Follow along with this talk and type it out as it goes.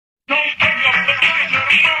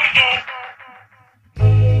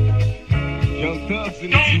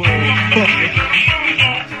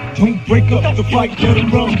Break up the fight, let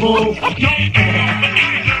them rumble.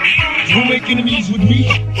 Don't make enemies with me.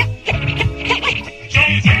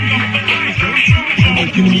 Don't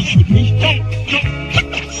make enemies with me.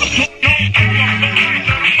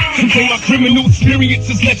 Some say my criminal experience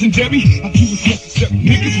is legendary. I do what's necessary.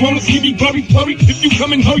 Niggas wanna see me worry. If you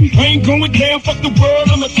come and hurry, I ain't going down. Fuck the world,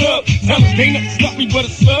 I'm a thug. Talent ain't nothing stop me but a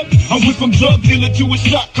slug. I went from drug dealer to a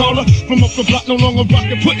shot caller. From up the block, no longer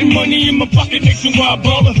rockin'. Putting money in my pocket, nationwide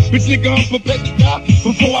baller. Bitch nigga, I'm prepared to die.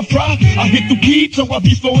 Before I fry, I hit the weed, so I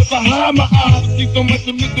be so if I hide my eyes. I see so much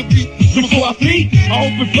of misery. Before I flee, I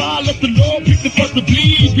open fire, let the Lord pick the first to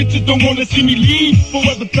bleed. Bitches don't wanna see me leave.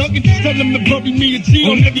 Forever thuggin', tell them to bury me a G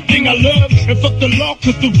on everything I love. And fuck the law,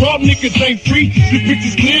 cause the raw niggas ain't free. The bitch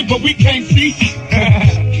is clear, but we can't see.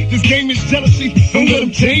 This game is jealousy, don't let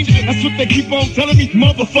them change it. That's what they keep on telling me.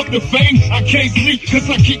 Motherfuck the fame, I can't sleep, cause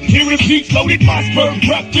I keep hearing beats. Loaded my spur,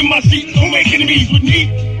 wrapped in my sheets. Don't make enemies with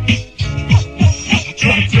me. I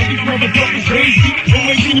try to tell these motherfuckers crazy. Don't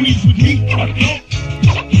make enemies with me.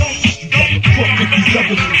 Fuck with these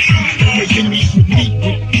other shits. Don't make enemies with me.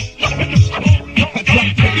 I try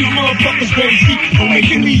to tell these motherfuckers crazy. Don't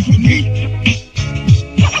make enemies with me.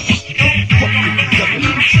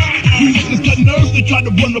 It's the nerves that try to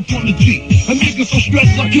run up on the G. A nigga so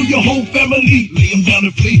stressed I'll kill your whole family. Lay him down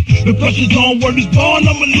and flee. The pressure's on, word is born,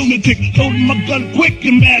 I'm a lunatic. Loading my gun quick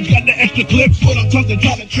and mad, got the extra clips. Put on tongue and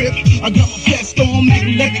try to trip. I got my vest on,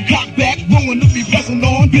 magnetic cock back. Rolling to be pressing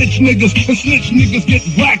on. Bitch niggas and snitch niggas get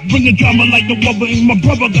whacked. Bring the drama like the rubber and my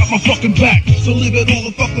brother got my fucking back. So live it all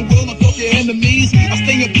the fucking world and fuck your enemies. I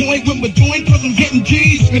stay on point when we're doing cause I'm getting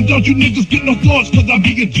G's. And don't you niggas get no thoughts cause I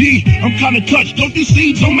be a G. I'm kinda touched, don't you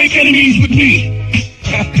see? Don't make enemies with me.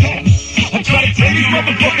 I try to tell these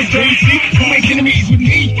motherfuckers they ain't see. Don't make enemies with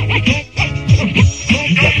me.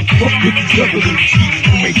 You got to fuck with these other little cheats.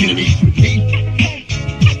 Don't make enemies with me.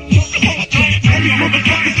 I try to tell these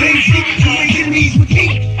motherfuckers they ain't see. Don't make enemies with me.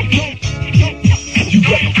 You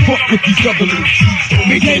got to fuck with these other little cheats. Don't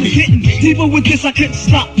make enemies with me. Deeper with this I couldn't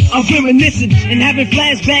stop. I'm reminiscing and having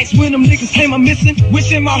flashbacks when them niggas came I'm missing.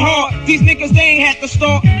 Wishing my heart, these niggas they ain't had to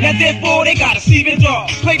start. Now therefore they gotta see the dog.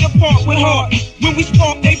 Play the part with heart. When we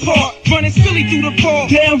spark, they part. Running silly through the park.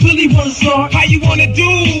 Damn, really wanna start. How you wanna do?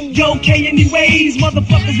 Yo, okay, anyways.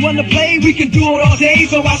 Motherfuckers wanna play. We can do it all day,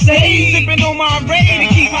 so I say. Sipping on my ray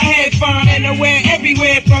to keep my head fine. And I wear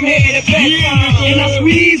everywhere from here to back. And I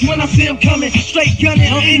squeeze when I see them coming. Straight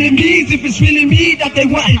gunning on enemies. If it's really me that they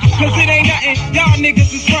want. Cause it ain't nothing. Y'all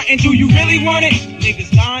niggas is frontin'. Do you really want it?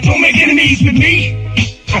 Niggas lying. Don't make enemies with me.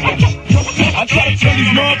 I try to tell these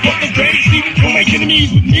motherfuckers crazy. Don't make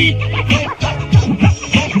enemies with me.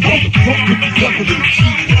 You want to fuck with these other little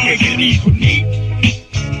cheats. Don't make enemies with me.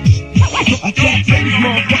 I try to tell these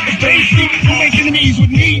motherfuckers crazy. Don't make enemies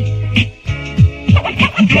with me.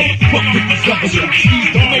 You got to fuck with these other little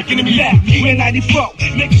cheats. Don't make enemies with me. We're 94.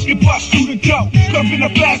 Niggas get bust through the door. Come in the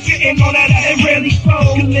basket and all that I ain't really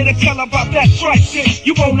fold. You let her tell about that tripe shit.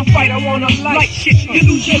 You wanna fight, I wanna light shit. You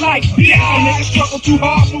lose your life. Yeah, niggas struggle too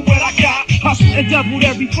hard for what I got. Hustle and doubled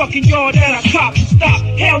every fucking yard that I cop. Stop.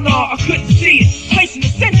 Hell no, I couldn't see it. Placing a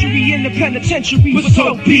century in the penitentiary. But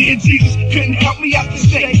so be it. Jesus couldn't help me out this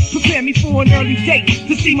day. Prepare me for an early date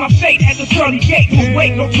to see my fate at the 30 gate. But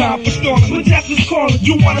wait, no time for stalling. But death is calling.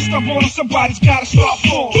 You wanna stop on somebody's gotta start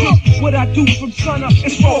falling. What I do from sun up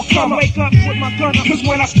is full come. Wake up with my gun up. Cause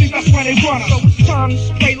when I speak, that's when they run up. So it's time to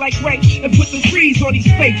spray like rain and put the trees on these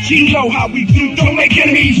fake G. You know how we do. Don't make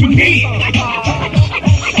enemies with me.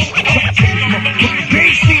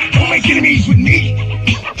 Don't make enemies with me.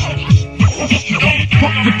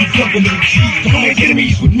 Fuck with these other little cheats. Don't make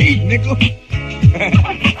enemies with me, nigga.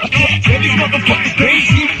 Tell these motherfuckers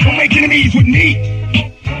crazy. Don't make enemies with me.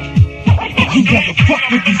 You gotta fuck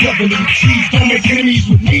with these other little cheats. Don't make enemies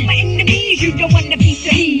with me. My enemies, you don't want to be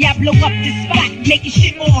to me. I blow up this spot, making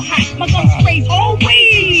shit all hot. My gun sprays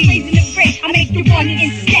always raising the rate. I make you run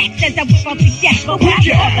in stacks as I whip out the gas. But why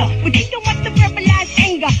bother? But you don't want to verbalize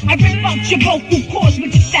anger. I rip out your vocal cords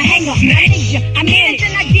with just a hanger. I injure, I manage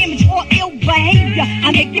and I damage all ill behavior.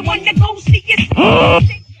 I make you wanna go see it.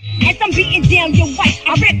 As I'm beating down your wife,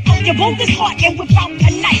 I rip out your bogus heart and whip out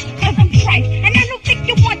a knife. Cause I'm trife, and I don't think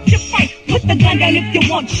you want to fight. Put the gun down if you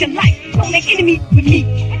want your life. Don't make enemies with me.